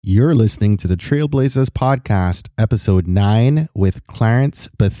You're listening to the Trailblazers Podcast, Episode 9 with Clarence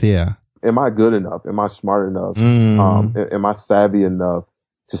Bethea. Am I good enough? Am I smart enough? Am I savvy enough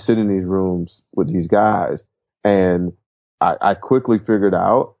to sit in these rooms with these guys? And I quickly figured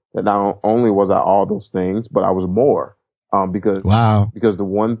out that not only was I all those things, but I was more. Because the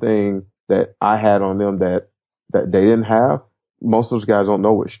one thing that I had on them that they didn't have, most of those guys don't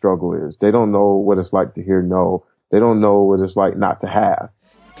know what struggle is. They don't know what it's like to hear no. They don't know what it's like not to have.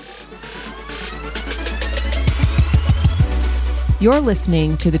 You're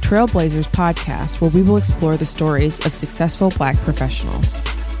listening to the Trailblazers Podcast, where we will explore the stories of successful Black professionals.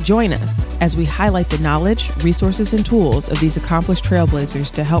 Join us as we highlight the knowledge, resources, and tools of these accomplished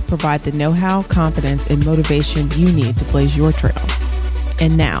trailblazers to help provide the know-how, confidence, and motivation you need to blaze your trail.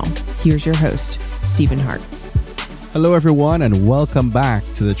 And now, here's your host, Stephen Hart. Hello, everyone, and welcome back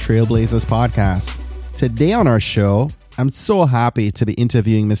to the Trailblazers Podcast. Today on our show, I'm so happy to be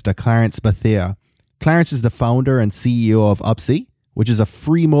interviewing Mr. Clarence Bethea. Clarence is the founder and CEO of Upsy, which is a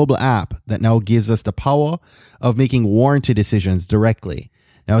free mobile app that now gives us the power of making warranty decisions directly.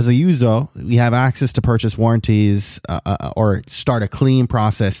 Now, as a user, we have access to purchase warranties or start a claim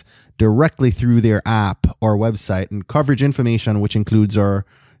process directly through their app or website, and coverage information, which includes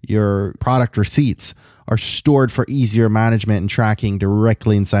your product receipts, are stored for easier management and tracking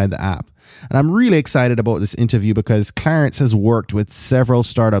directly inside the app. And I'm really excited about this interview because Clarence has worked with several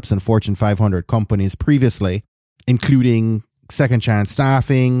startups and Fortune 500 companies previously, including Second Chance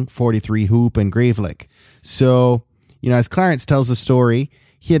Staffing, 43 Hoop, and Gravelick. So, as Clarence tells the story,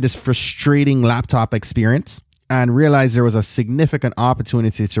 he had this frustrating laptop experience and realized there was a significant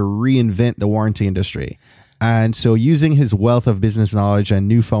opportunity to reinvent the warranty industry. And so, using his wealth of business knowledge and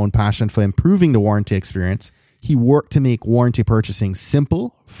newfound passion for improving the warranty experience, he worked to make warranty purchasing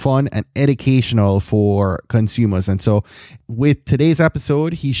simple, fun, and educational for consumers. And so with today's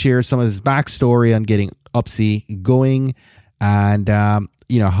episode, he shares some of his backstory on getting Upsy going and,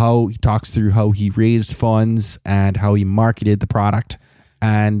 how he talks through how he raised funds and how he marketed the product.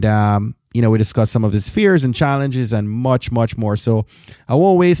 And, we discuss some of his fears and challenges and much, much more. So I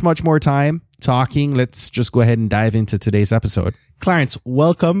won't waste much more time talking. Let's just go ahead and dive into today's episode. Clarence,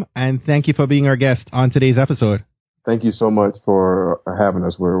 welcome, and thank you for being our guest on today's episode. Thank you so much for having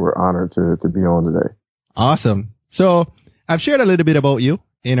us. We're honored to be on today. Awesome. So I've shared a little bit about you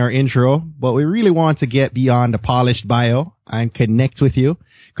in our intro, but we really want to get beyond the polished bio and connect with you.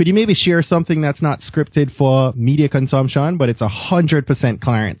 Could you maybe share something that's not scripted for media consumption, but it's 100%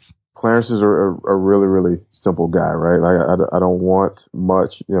 Clarence? Clarence is a really, really simple guy, right? Like I don't want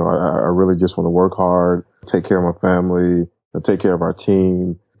much. I really just want to work hard, take care of my family, take care of our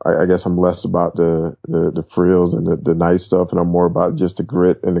team. I guess I'm less about the frills and the nice stuff, and I'm more about just the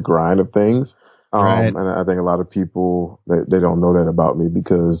grit and the grind of things. Right. And I think a lot of people, they don't know that about me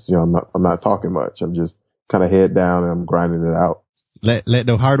because, I'm not talking much. I'm just kind of head down and I'm grinding it out. Let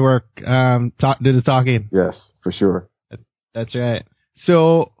the hard work do the talking. Yes, for sure. That's right.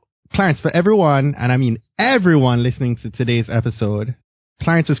 So, Clarence, for everyone, and I mean everyone listening to today's episode,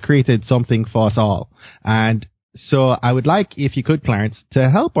 Clarence has created something for us all. And so I would like, if you could, Clarence, to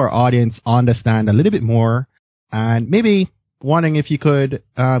help our audience understand a little bit more, and maybe wondering if you could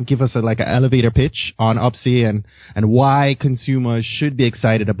give us an elevator pitch on Upsy and why consumers should be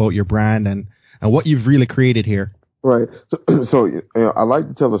excited about your brand and what you've really created here. Right. So I like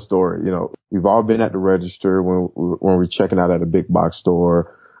to tell a story. We've all been at the register when we're checking out at a big box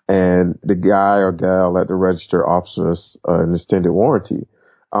store, and the guy or gal at the register offers us an extended warranty.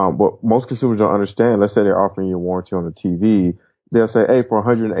 What most consumers don't understand, let's say they're offering you a warranty on the TV, they'll say, hey, for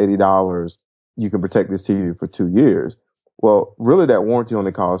 $180, you can protect this TV for 2 years. Well, really that warranty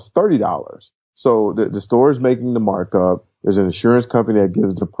only costs $30. So the store is making the markup. There's an insurance company that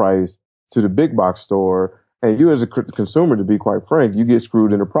gives the price to the big box store. And you as a consumer, to be quite frank, you get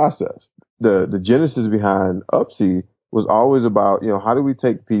screwed in the process. The genesis behind Upsy was always about, how do we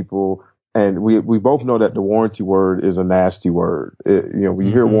take people, and we both know that the warranty word is a nasty word. When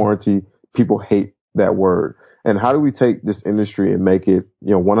you hear warranty, people hate that word. And how do we take this industry and make it,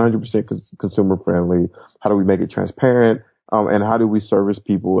 100% consumer friendly? How do we make it transparent? And how do we service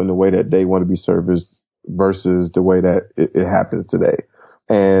people in the way that they want to be serviced versus the way that it happens today?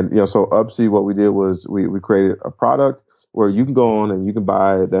 And, so Upsy, what we did was we created a product where you can go on and you can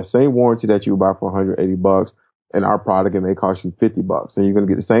buy that same warranty that you would buy for $180. And our product, it may cost you $50, and you're going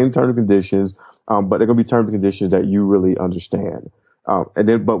to get the same terms and conditions, but they're going to be terms and conditions that you really understand.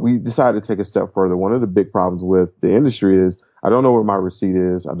 But we decided to take a step further. One of the big problems with the industry is I don't know where my receipt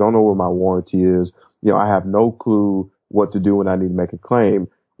is. I don't know where my warranty is. I have no clue what to do when I need to make a claim.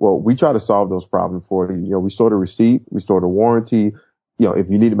 Well, we try to solve those problems for you. We store the receipt, we store the warranty. if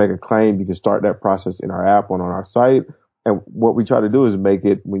you need to make a claim, you can start that process in our app on our site. And what we try to do is make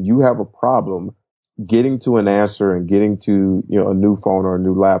it, when you have a problem, getting to an answer and getting to, a new phone or a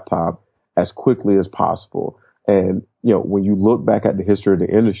new laptop as quickly as possible. And, when you look back at the history of the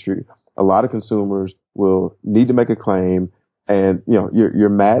industry, a lot of consumers will need to make a claim and, you're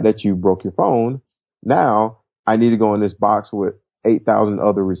mad that you broke your phone. Now I need to go in this box with 8,000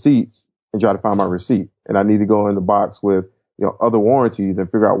 other receipts and try to find my receipt. And I need to go in the box with, other warranties and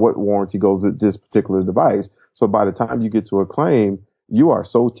figure out what warranty goes with this particular device. So by the time you get to a claim, you are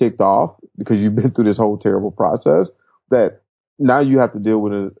so ticked off because you've been through this whole terrible process that now you have to deal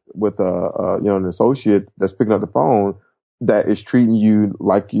with an associate that's picking up the phone that is treating you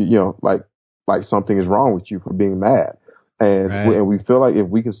like like something is wrong with you for being mad. And, right. And we feel like if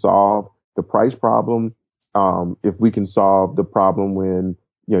we can solve the price problem, if we can solve the problem when,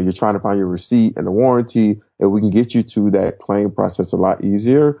 you're trying to find your receipt and the warranty, and we can get you to that claim process a lot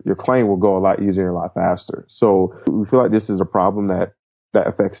easier, your claim will go a lot easier and a lot faster. So we feel like this is a problem that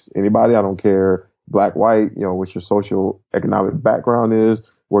affects anybody. I don't care, black, white, what your social economic background is,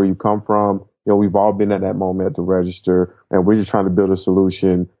 where you come from. We've all been at that moment at the register, and we're just trying to build a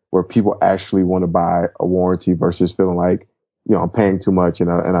solution where people actually want to buy a warranty versus feeling like, I'm paying too much and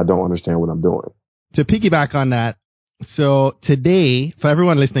I don't understand what I'm doing. To piggyback on that, so today, for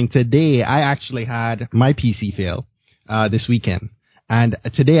everyone listening, today I actually had my PC fail this weekend. And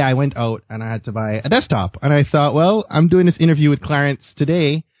today I went out and I had to buy a desktop. And I thought, well, I'm doing this interview with Clarence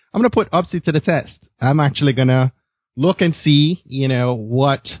today. I'm going to put Upsy to the test. I'm actually going to look and see,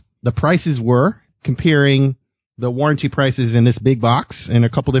 what the prices were, comparing the warranty prices in this big box in a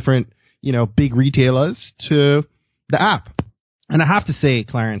couple different, big retailers to the app. And I have to say,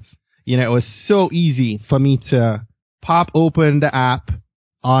 Clarence, it was so easy for me to pop open the app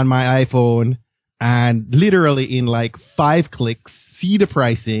on my iPhone and literally in like 5 clicks, see the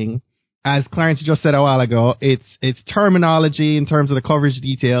pricing. As Clarence just said a while ago, it's terminology in terms of the coverage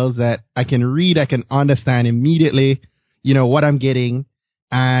details that I can read, I can understand immediately, what I'm getting.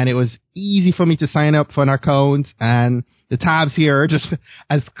 And it was easy for me to sign up for an account, and the tabs here are just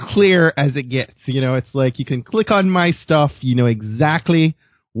as clear as it gets. It's like you can click on my stuff, exactly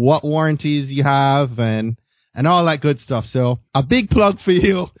what warranties you have and all that good stuff. So a big plug for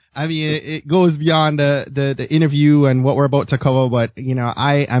you. I mean, it goes beyond the interview and what we're about to cover, but,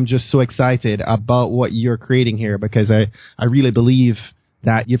 I am just so excited about what you're creating here because I really believe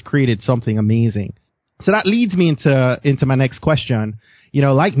that you've created something amazing. So that leads me into my next question.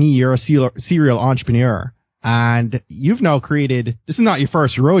 Like me, you're a serial entrepreneur, and you've now created, this is not your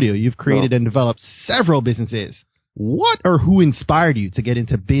first rodeo, you've created and developed several businesses. What or who inspired you to get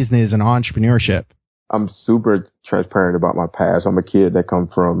into business and entrepreneurship? I'm super transparent about my past. I'm a kid that come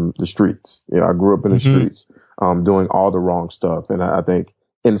from the streets. I grew up in the streets, doing all the wrong stuff. And I think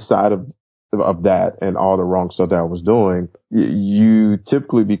inside of that and all the wrong stuff that I was doing, you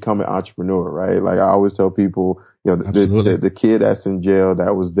typically become an entrepreneur, right? Like I always tell people, the kid that's in jail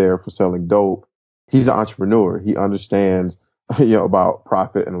that was there for selling dope, he's an entrepreneur. He understands, about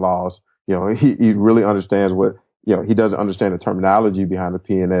profit and loss. He really understands what, he doesn't understand the terminology behind the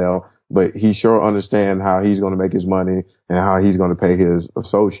P&L, but he sure understands how he's going to make his money and how he's going to pay his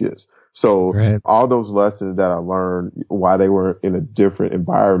associates. So all those lessons that I learned while they were in a different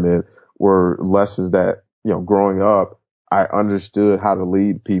environment were lessons that, growing up, I understood how to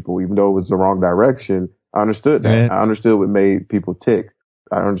lead people, even though it was the wrong direction. I understood that. Right. I understood what made people tick.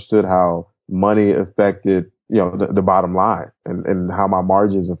 I understood how money affected, the bottom line and how my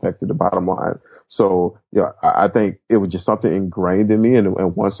margins affected the bottom line. So, I think it was just something ingrained in me.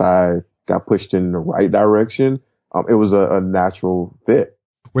 And once I got pushed in the right direction, it was a natural fit.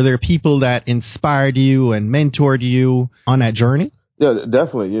 Were there people that inspired you and mentored you on that journey? Yeah,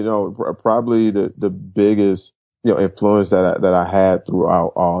 definitely. Probably the biggest, influence that I had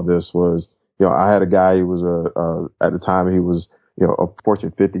throughout all this was, I had a guy who was at the time he was, a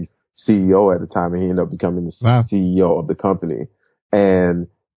Fortune 50 CEO at the time, and he ended up becoming the CEO of the company. And,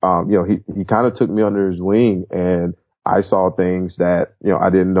 he kind of took me under his wing, and I saw things that, I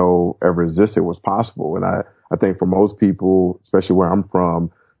didn't know ever existed was possible. And I think for most people, especially where I'm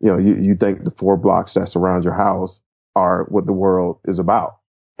from, you think the 4 blocks that surround your house are what the world is about.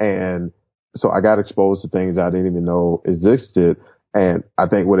 And so I got exposed to things I didn't even know existed. And I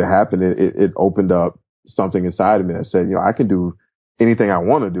think what had happened, it opened up something inside of me that said, I can do anything I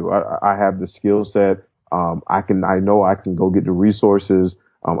want to do. I have the skill set. I know I can go get the resources.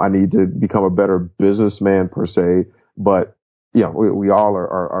 I need to become a better businessman per se, but we all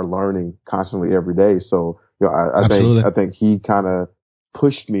are learning constantly every day. So, I think he kind of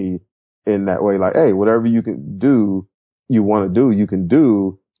pushed me in that way, like, hey, whatever you can do, you want to do, you can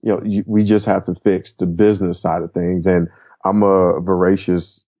do. We just have to fix the business side of things. And I'm a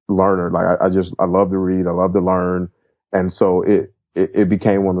voracious learner. Like I love to read. I love to learn. And so it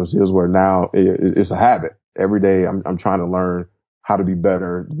became one of those deals where now it's a habit. Every day I'm trying to learn how to be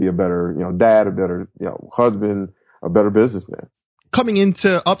better, to be a better, dad, a better, husband, a better businessman. Coming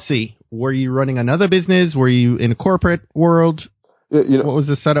into UPSI, were you running another business? Were you in a corporate world? What was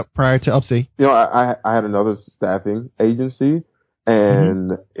the setup prior to UPSI? I had another staffing agency,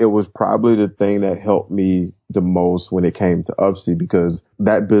 and it was probably the thing that helped me the most when it came to UPSI, because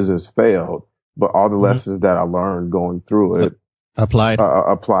that business failed, but all the lessons that I learned going through it applied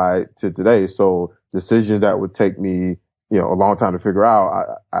to today. So decisions that would take me, a long time to figure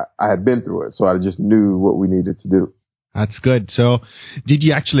out, I had been through it. So I just knew what we needed to do. That's good. So did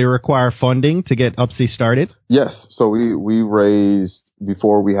you actually require funding to get UPSI started? Yes. So we raised,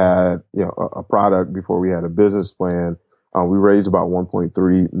 before we had, a product, before we had a business plan, we raised about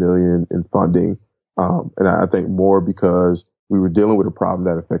 1.3 million in funding. And I think more because we were dealing with a problem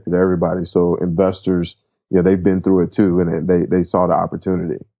that affected everybody. So investors, they've been through it too, and they saw the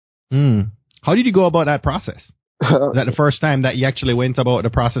opportunity. How did you go about that process? Is that the first time that you actually went about the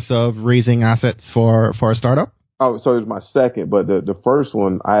process of raising assets for a startup? Oh, so it was my second, but the first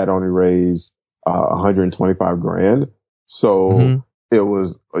one I had only raised 125 grand. So it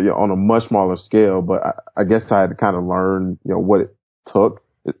was on a much smaller scale, but I guess I had to kind of learn, what it took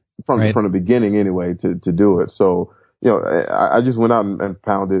from the beginning anyway to do it. So, I just went out and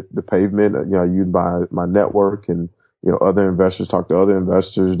pounded the pavement, used my network and, other investors, talked to other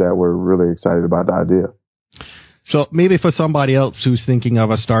investors that were really excited about the idea. So maybe for somebody else who's thinking of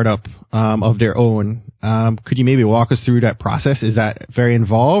a startup of their own, could you maybe walk us through that process? Is that very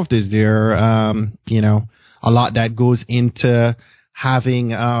involved? Is there, a lot that goes into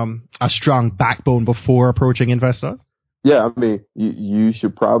having a strong backbone before approaching investors? Yeah, I mean, you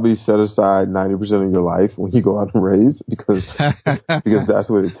should probably set aside 90% of your life when you go out and raise, because that's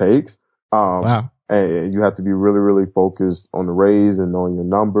what it takes. Wow. And you have to be really, really focused on the raise and knowing your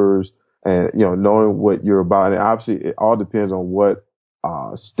numbers and, knowing what you're about. And obviously it all depends on what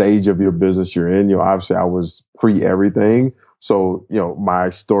stage of your business you're in. Obviously I was pre everything. So,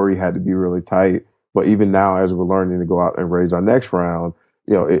 my story had to be really tight. But even now, as we're learning to go out and raise our next round,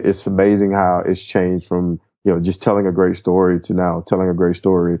 it's amazing how it's changed from, just telling a great story to now telling a great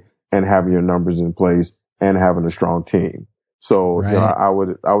story and having your numbers in place and having a strong team. So, I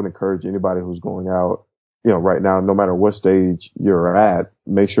would encourage anybody who's going out, right now, no matter what stage you're at,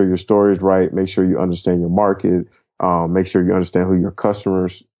 make sure your story is right. Make sure you understand your market. Make sure you understand who your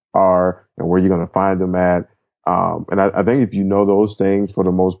customers are and where you're going to find them at. And I think if you know those things for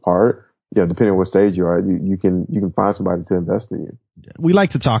the most part, depending on what stage you are, you can find somebody to invest in you. We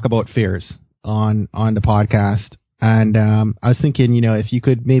like to talk about fears on the podcast. And I was thinking, if you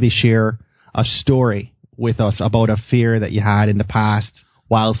could maybe share a story with us about a fear that you had in the past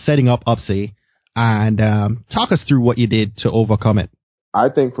while setting up UPSI, and talk us through what you did to overcome it. I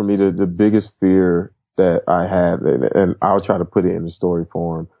think for me, the biggest fear that I had, and I'll try to put it in the story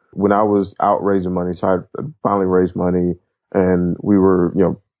form, when I was out raising money, so I finally raised money, and we were,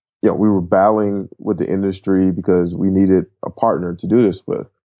 we were battling with the industry because we needed a partner to do this with.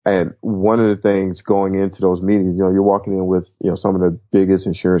 And one of the things going into those meetings, you're walking in with, some of the biggest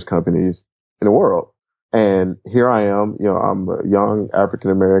insurance companies in the world. And here I am, I'm a young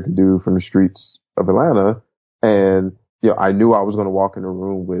African-American dude from the streets of Atlanta. And, I knew I was going to walk in a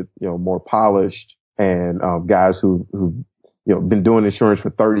room with, more polished and, guys who've been doing insurance for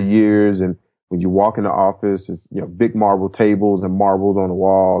 30 years. And when you walk in the office, it's, big marble tables and marbles on the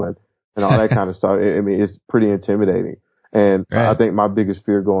wall and all that kind of stuff. I mean, it's pretty intimidating. And I think my biggest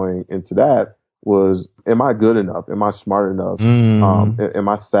fear going into that was, am I good enough? Am I smart enough? Am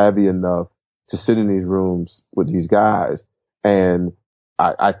I savvy enough to sit in these rooms with these guys? And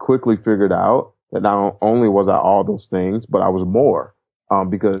I quickly figured out that not only was I all those things, but I was more.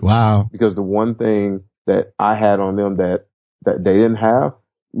 Because the one thing that I had on them that they didn't have,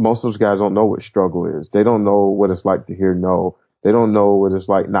 most of those guys don't know what struggle is. They don't know what it's like to hear no. They don't know what it's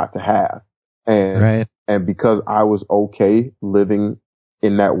like not to have. And because I was okay living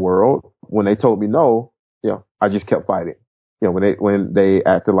in that world, when they told me no, I just kept fighting. When they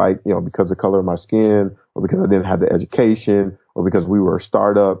acted like, because of the color of my skin or because I didn't have the education or because we were a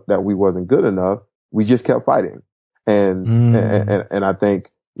startup that we wasn't good enough, we just kept fighting. And I think,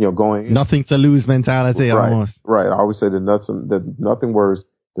 going nothing to lose mentality almost. Right. I always say that nothing worse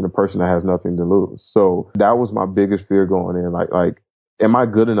than a person that has nothing to lose. So that was my biggest fear going in. Like, am I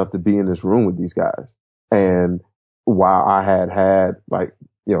good enough to be in this room with these guys? And while I had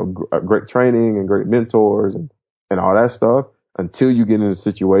great training and great mentors and all that stuff, until you get in a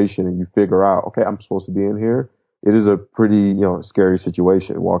situation and you figure out, okay, I'm supposed to be in here, it is a pretty, scary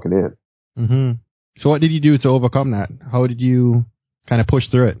situation walking in. Mm-hmm. So what did you do to overcome that? How did you kind of push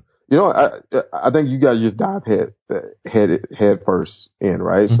through it? I think you got to just dive head first in,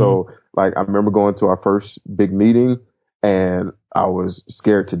 right? Mm-hmm. So like, I remember going to our first big meeting and I was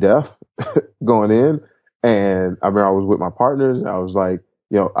scared to death going in. And I remember I was with my partners and I was like,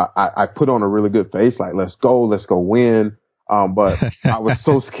 I put on a really good face, like, let's go win. But I was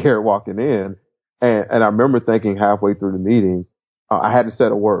so scared walking in. And I remember thinking halfway through the meeting, I had to say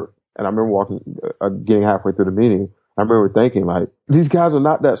a word. And I remember getting halfway through the meeting. I remember thinking, like, these guys are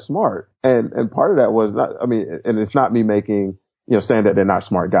not that smart. And part of that was and it's not me making, saying that they're not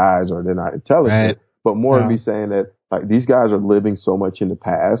smart guys or they're not intelligent, right, but more of me saying that, like, these guys are living so much in the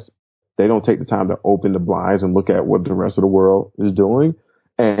past. They don't take the time to open the blinds and look at what the rest of the world is doing.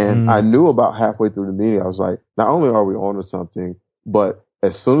 And I knew about halfway through the meeting, I was like, not only are we on to something, but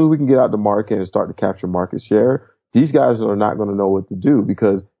as soon as we can get out the market and start to capture market share, these guys are not going to know what to do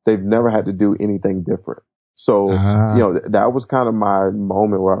because they've never had to do anything different. So, that was kind of my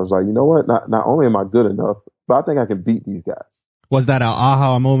moment where I was like, you know what? Not only am I good enough, but I think I can beat these guys. Was that an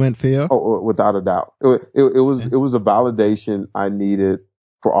aha moment for you? Oh, without a doubt. It was a validation I needed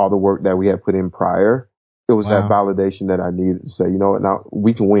for all the work that we had put in prior. It was that validation that I needed to say, you know what, now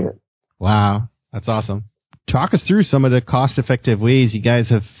we can win. Wow. That's awesome. Talk us through some of the cost-effective ways you guys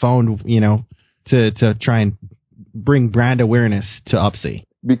have found, to try and bring brand awareness to Upsy.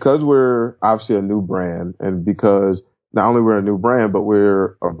 Because we're obviously a new brand, and because not only we're a new brand, but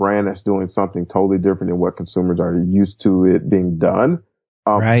we're a brand that's doing something totally different than what consumers are used to it being done.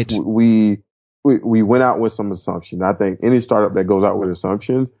 Right. We went out with some assumptions. I think any startup that goes out with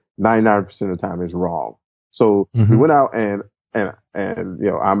assumptions, 99% of the time is wrong. So we went out and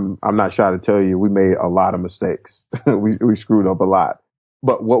I'm not shy to tell you, we made a lot of mistakes. we screwed up a lot.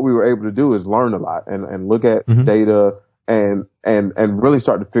 But what we were able to do is learn a lot and look at data and really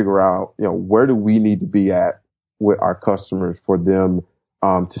start to figure out, where do we need to be at with our customers for them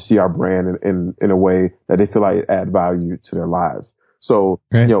to see our brand in a way that they feel like it add value to their lives. So,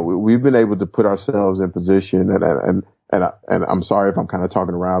 we've been able to put ourselves in position and I'm sorry if I'm kind of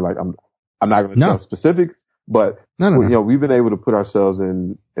talking around, like I'm not going to tell specifics, but we've been able to put ourselves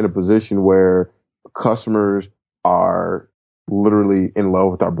in a position where customers are literally in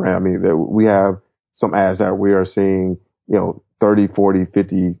love with our brand. I mean, we have some ads that we are seeing, 30, 40,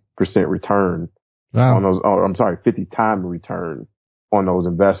 50% return on those, 50 time return on those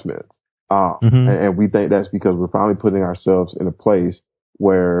investments. And we think that's because we're finally putting ourselves in a place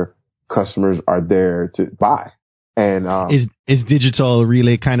where customers are there to buy. And is digital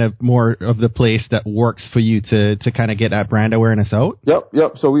really kind of more of the place that works for you to kind of get that brand awareness out?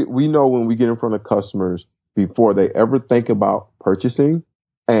 Yep. So we know when we get in front of customers before they ever think about purchasing,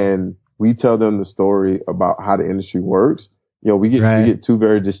 and we tell them the story about how the industry works, we get two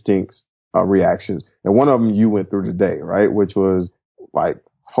very distinct reactions. And one of them you went through today, right? Which was like,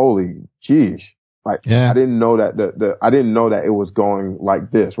 holy geez. Like, I didn't know that I didn't know that it was going like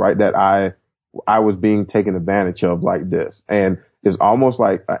this, right? That I was being taken advantage of like this. And it's almost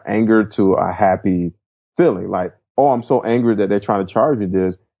like an anger to a happy feeling. Like, oh, I'm so angry that they're trying to charge me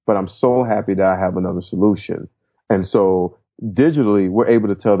this, but I'm so happy that I have another solution. And so digitally, we're able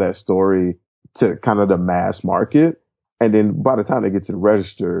to tell that story to kind of the mass market. And then by the time they get to the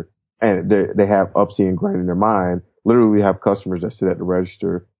register and they have Upsy ingrained in their mind, literally we have customers that sit at the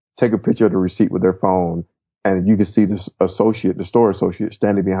register, take a picture of the receipt with their phone, and you can see the store associate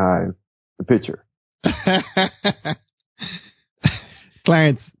standing behind the picture.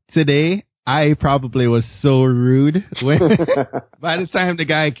 Clarence, today I probably was so rude when by the time the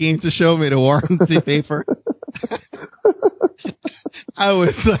guy came to show me the warranty paper, I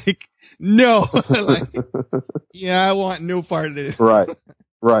was like, no, I want no part of this. Right.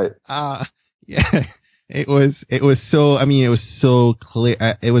 It was so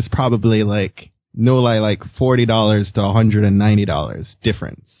clear. It was probably like $40 to $190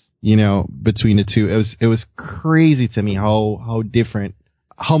 difference, between the two. It was crazy to me how different,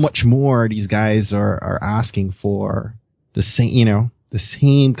 how much more these guys are asking for the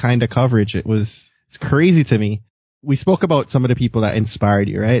same kind of coverage. It's crazy to me. We spoke about some of the people that inspired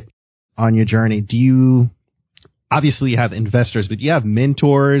you, right? On your journey. Obviously you have investors, but do you have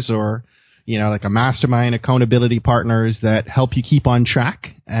mentors or, like a mastermind, accountability partners that help you keep on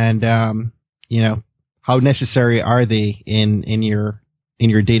track? And, how necessary are they in your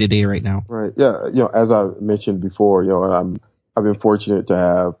day to day right now? Right. Yeah. As I mentioned before, I've been fortunate to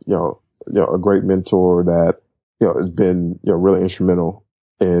have, a great mentor that, has been, really instrumental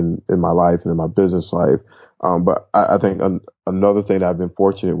in my life and in my business life. But I think another thing that I've been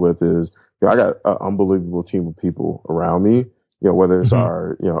fortunate with is, I got an unbelievable team of people around me. Whether it's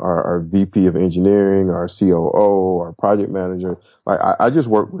our VP of engineering, our COO, our project manager. Like I just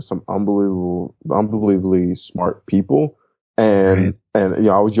work with some unbelievably smart people. And I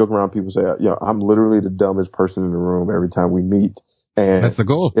always joke around, people say, I'm literally the dumbest person in the room every time we meet. And that's the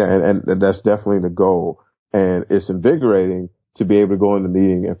goal. Yeah. And that's definitely the goal. And it's invigorating to be able to go in the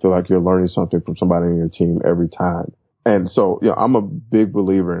meeting and feel like you're learning something from somebody on your team every time. And so, I'm a big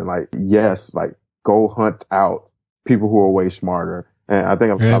believer in go hunt out people who are way smarter. And I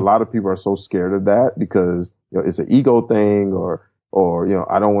think a lot of people are so scared of that because, it's an ego thing or,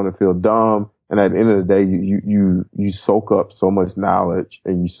 I don't want to feel dumb. And at the end of the day, you soak up so much knowledge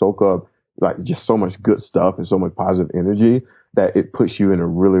and you soak up just so much good stuff and so much positive energy that it puts you in a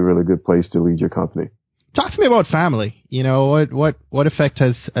really, really good place to lead your company. Talk to me about family. What effect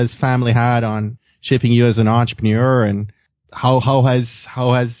has family had on shaping you as an entrepreneur, and how has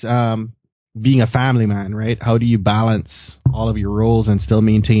being a family man, right? How do you balance all of your roles and still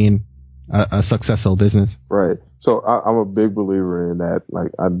maintain a successful business? Right. So I'm a big believer in that.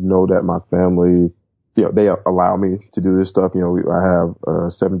 Like, I know that my family, they allow me to do this stuff. I have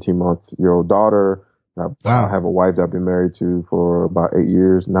a 17-month-old daughter. I have a wife that I've been married to for about 8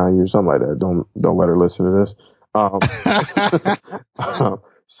 years, 9 years, something like that. Don't let her listen to this.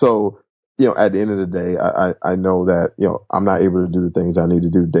 So, at the end of the day, I know that, I'm not able to do the things I need to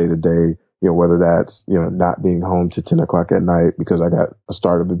do day to day, whether that's, not being home to 10 o'clock at night because I got a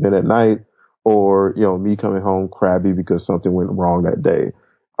startup event at night, or, me coming home crabby because something went wrong that day.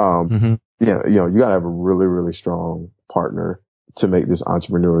 You gotta have a really, really strong partner to make this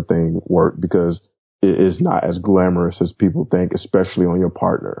entrepreneur thing work, because it is not as glamorous as people think, especially on your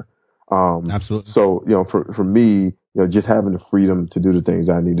partner. Absolutely. So, for me, just having the freedom to do the things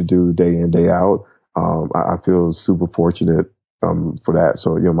I need to do day in, day out, I feel super fortunate, for that.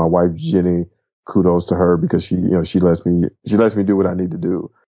 So, my wife, Jenny, kudos to her because she lets me do what I need to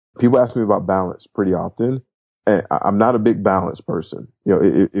do. People ask me about balance pretty often, and I'm not a big balance person.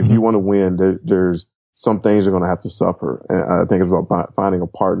 If you want to win, there's some things are going to have to suffer. And I think it's about finding a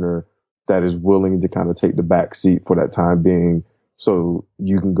partner that is willing to kind of take the back seat for that time being, so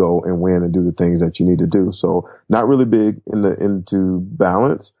you can go and win and do the things that you need to do. So not really big into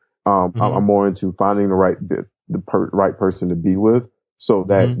balance. I'm more into finding the right person to be with, so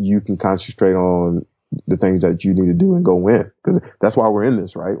that you can concentrate on the things that you need to do and go win. Because that's why we're in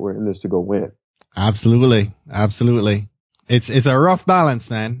this, right? We're in this to go win. Absolutely. It's a rough balance,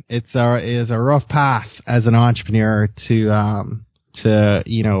 man. It's a rough path as an entrepreneur to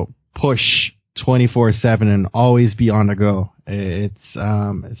push 24/7 and always be on the go. It's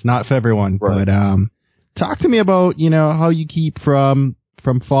not for everyone, right. But talk to me about how you keep from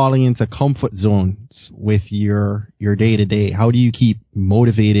falling into comfort zones with your day to day. How do you keep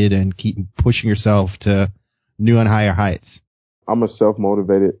motivated and keep pushing yourself to new and higher heights? I'm a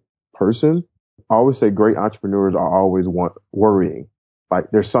self-motivated person. I always say great entrepreneurs are always worrying.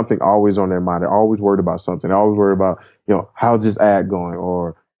 Like, there's something always on their mind. They're always worried about something. They're always worried about, how's this ad going,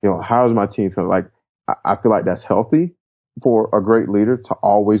 or how's my team feeling? Like, I feel like that's healthy for a great leader to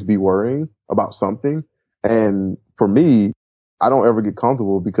always be worrying about something. And for me, I don't ever get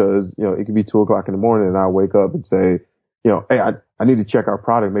comfortable because, it could be 2 o'clock in the morning and I wake up and say, hey, I need to check our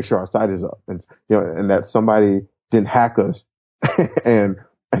product, make sure our site is up. And, and that somebody didn't hack us and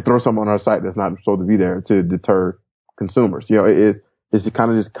throw something on our site that's not supposed to be there to deter consumers. It's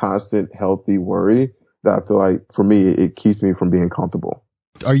kind of this constant healthy worry that I feel like, for me, it keeps me from being comfortable.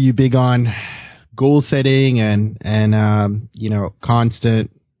 Are you big on goal setting and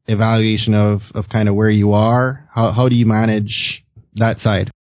constant evaluation of kind of where you are? How do you manage that side?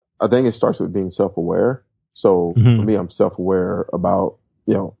 I think it starts with being self-aware. So for me, I'm self-aware about,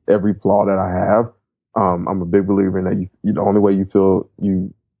 every flaw that I have. I'm a big believer in that the only way you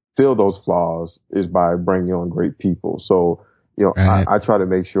feel those flaws is by bringing on great people. So, right. I try to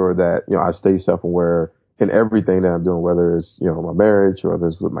make sure that, I stay self-aware in everything that I'm doing, whether it's, my marriage, whether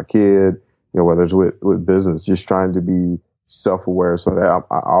it's with my kid, whether it's with business, just trying to be self-aware so that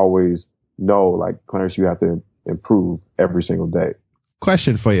I always know, like, Clarence, you have to improve every single day.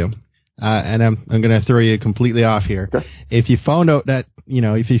 Question for you. And I'm going to throw you completely off here. Okay. If you found out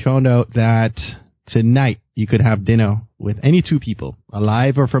that tonight you could have dinner with any two people,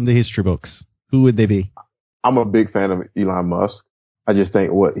 alive or from the history books, who would they be? I'm a big fan of Elon Musk. I just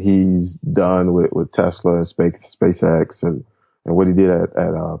think what he's done with Tesla and SpaceX and what he did at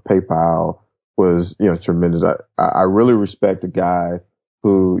PayPal was, tremendous. I really respect a guy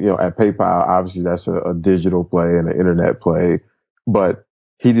who, at PayPal, obviously that's a digital play and an internet play, but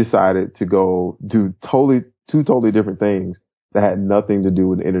he decided to go do two totally different things that had nothing to do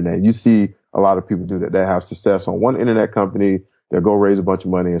with the internet. You see a lot of people do that. They have success on one internet company. They'll go raise a bunch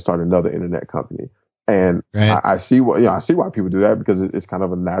of money and start another internet company. And I see why people do that, because it's kind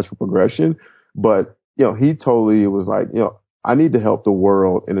of a natural progression. But, he totally was like, I need to help the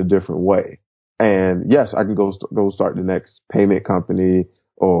world in a different way. And yes, I can go start the next payment company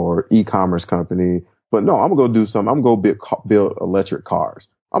or e-commerce company. But no, I'm going to go do something. I'm going to go build electric cars.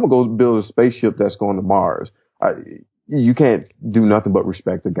 I'm going to go build a spaceship that's going to Mars. You can't do nothing but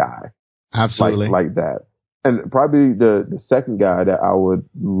respect the guy. Absolutely. Like that. And probably the second guy that I would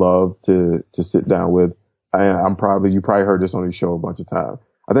love to sit down with, you probably heard this on your show a bunch of times.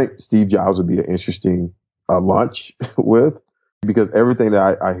 I think Steve Jobs would be an interesting lunch with, because everything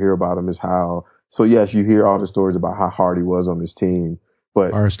that I hear about him is how, so yes, you hear all the stories about how hard he was on his team,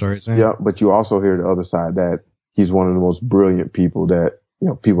 but our stories, yeah, but you also hear the other side, that he's one of the most brilliant people that,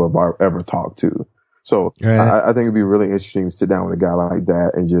 people have ever talked to. So I think it'd be really interesting to sit down with a guy like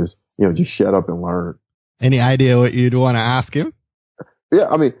that and just shut up and learn. Any idea what you'd want to ask him? Yeah,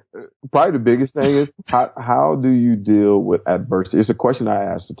 I mean, probably the biggest thing is how do you deal with adversity? It's a question I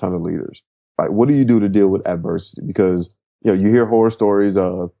ask a ton of leaders. Like, what do you do to deal with adversity? Because, you hear horror stories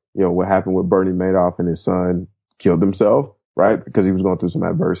of, what happened with Bernie Madoff and his son killed himself, right? Because he was going through some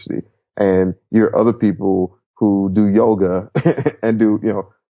adversity. And you hear other people who do yoga and do,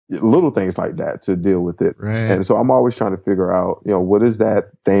 little things like that to deal with it. Right. And so I'm always trying to figure out, what is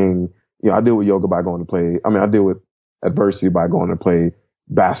that thing? I deal with yoga by going to play. I deal with adversity by going to play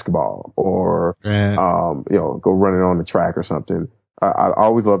basketball or, go running on the track or something. I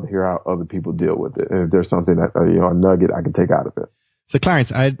always love to hear how other people deal with it. And if there's something that, a nugget I can take out of it. So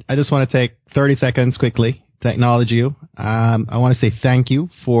Clarence, I just want to take 30 seconds quickly to acknowledge you. I want to say thank you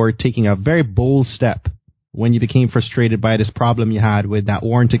for taking a very bold step when you became frustrated by this problem you had with that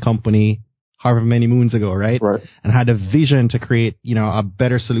warranty company however many moons ago, right? Right. And had a vision to create, a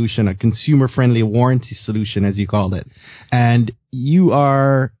better solution, a consumer-friendly warranty solution, as you called it. And you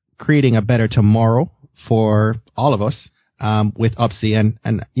are creating a better tomorrow for all of us with Upsy.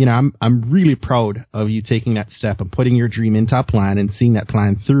 And I'm really proud of you taking that step and putting your dream into a plan and seeing that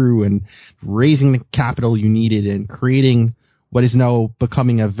plan through and raising the capital you needed and creating what is now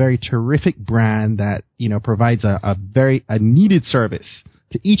becoming a very terrific brand that, provides a needed service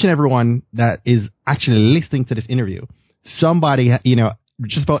to each and everyone that is actually listening to this interview. Somebody,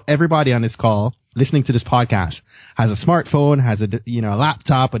 just about everybody on this call listening to this podcast has a smartphone, has a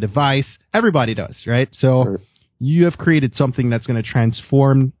laptop, a device. Everybody does, right? So you have created something that's going to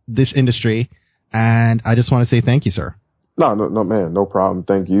transform this industry. And I just want to say thank you, sir. No, man, no problem.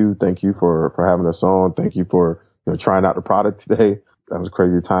 Thank you. Thank you for having us on. Thank you for, trying out the product today. That was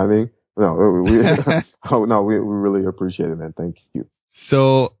crazy timing. No, we really appreciate it, man. Thank you.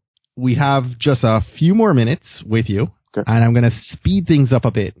 So we have just a few more minutes with you, and I'm going to speed things up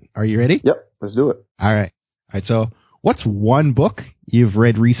a bit. Are you ready? Yep, let's do it. All right. So what's one book you've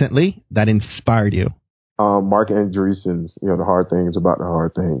read recently that inspired you? Mark Andreessen's, The Hard Things About the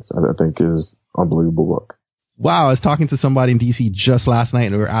Hard Things, I think is an unbelievable book. Wow, I was talking to somebody in DC just last night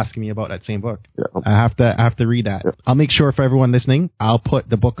and they were asking me about that same book. Yeah. I have to read that. Yep. I'll make sure for everyone listening, I'll put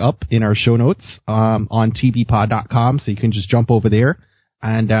the book up in our show notes on tvpod.com, so you can just jump over there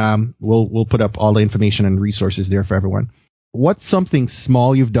and we'll put up all the information and resources there for everyone. What's something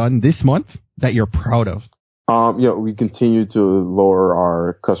small you've done this month that you're proud of? We continue to lower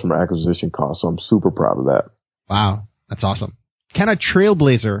our customer acquisition costs, so I'm super proud of that. Wow, that's awesome. Can a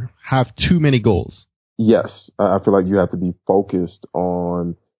trailblazer have too many goals? Yes, I feel like you have to be focused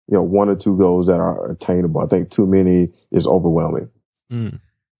on, one or two goals that are attainable. I think too many is overwhelming.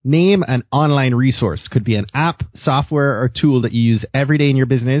 Name an online resource. Could be an app, software, or tool that you use every day in your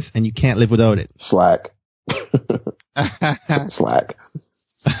business and you can't live without it. Slack. Slack.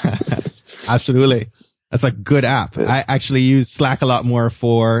 Absolutely. That's a good app. Yeah. I actually use Slack a lot more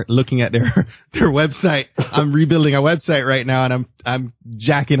for looking at their website. I'm rebuilding a website right now, and I'm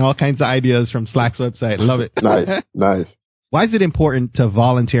jacking all kinds of ideas from Slack's website. Love it. Nice. Why is it important to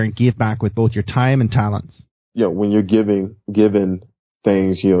volunteer and give back with both your time and talents? When you're giving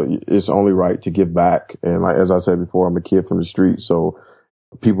things, it's only right to give back. And like as I said before, I'm a kid from the street, so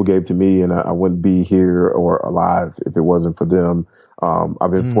people gave to me, and I wouldn't be here or alive if it wasn't for them.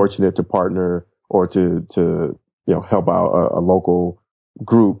 I've been fortunate to partner or to help out a local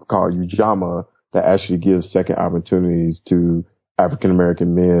group called Ujamaa that actually gives second opportunities to African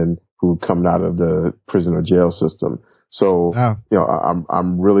American men who come out of the prison or jail system. So,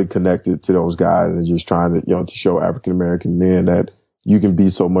 I'm really connected to those guys and just trying to, to show African American men that you can be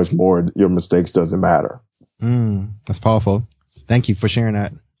so much more. Your mistakes doesn't matter. That's powerful. Thank you for sharing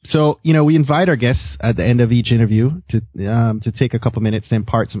that. So, we invite our guests at the end of each interview to take a couple minutes to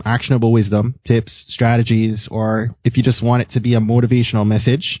impart some actionable wisdom, tips, strategies, or if you just want it to be a motivational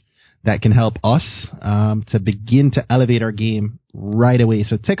message that can help us to begin to elevate our game right away.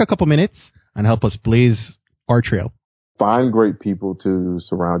 So take a couple minutes and help us blaze our trail. Find great people to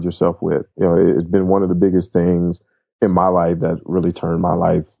surround yourself with. It's been one of the biggest things in my life that really turned my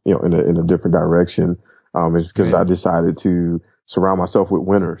life, in a different direction. It's because I decided to surround myself with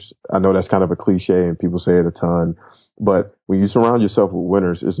winners. I know that's kind of a cliche and people say it a ton, but when you surround yourself with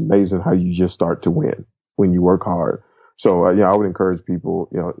winners, it's amazing how you just start to win when you work hard. So, I would encourage people,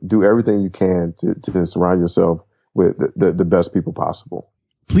 do everything you can to surround yourself with the best people possible.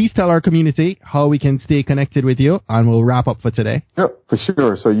 Please tell our community how we can stay connected with you, and we'll wrap up for today. Yep, for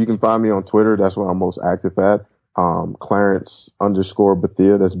sure. So you can find me on Twitter. That's where I'm most active at.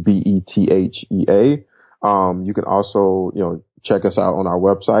 Clarence_Bethea. That's BETHEA. You can also, check us out on our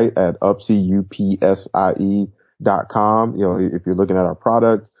website at upsie.com. If you're looking at our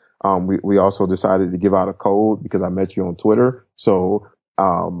product, we also decided to give out a code because I met you on Twitter. So,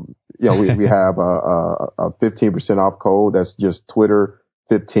 we have a 15% off code. That's just Twitter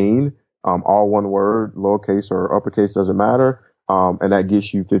 15, all one word, lowercase or uppercase, doesn't matter. And that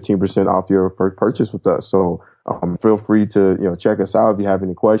gets you 15% off your first purchase with us. So, feel free to, check us out. If you have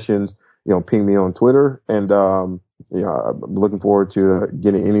any questions, ping me on Twitter, and, I'm looking forward to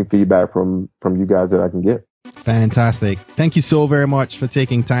getting any feedback from you guys that I can get. Fantastic. Thank you so very much for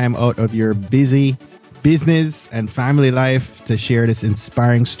taking time out of your busy business and family life to share this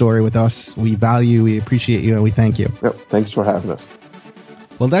inspiring story with us. We appreciate you, and we thank you. Yep. Thanks for having us.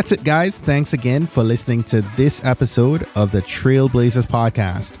 Well, that's it, guys. Thanks again for listening to this episode of the Trailblazers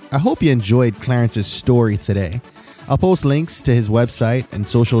podcast. I hope you enjoyed Clarence's story today. I'll post links to his website and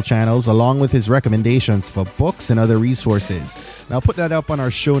social channels along with his recommendations for books and other resources. And I'll put that up on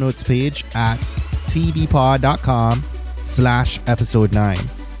our show notes page at tbpod.com/episode 9.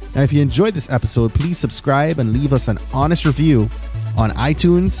 Now, if you enjoyed this episode, please subscribe and leave us an honest review on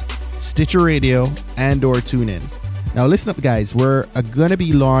iTunes, Stitcher Radio, and/or TuneIn. Now, listen up, guys. We're going to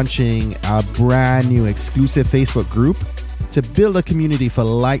be launching a brand new exclusive Facebook group to build a community for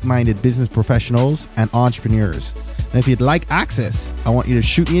like-minded business professionals and entrepreneurs. And if you'd like access, I want you to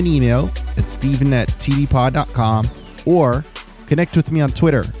shoot me an email at steven@tbpod.com or connect with me on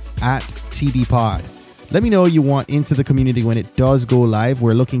Twitter @tbpod. Let me know you want into the community when it does go live.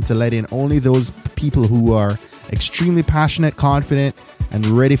 We're looking to let in only those people who are extremely passionate, confident, and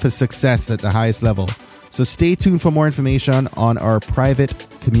ready for success at the highest level. So stay tuned for more information on our private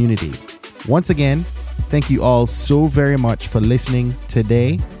community. Once again, thank you all so very much for listening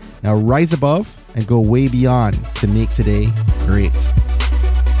today. Now rise above and go way beyond to make today great.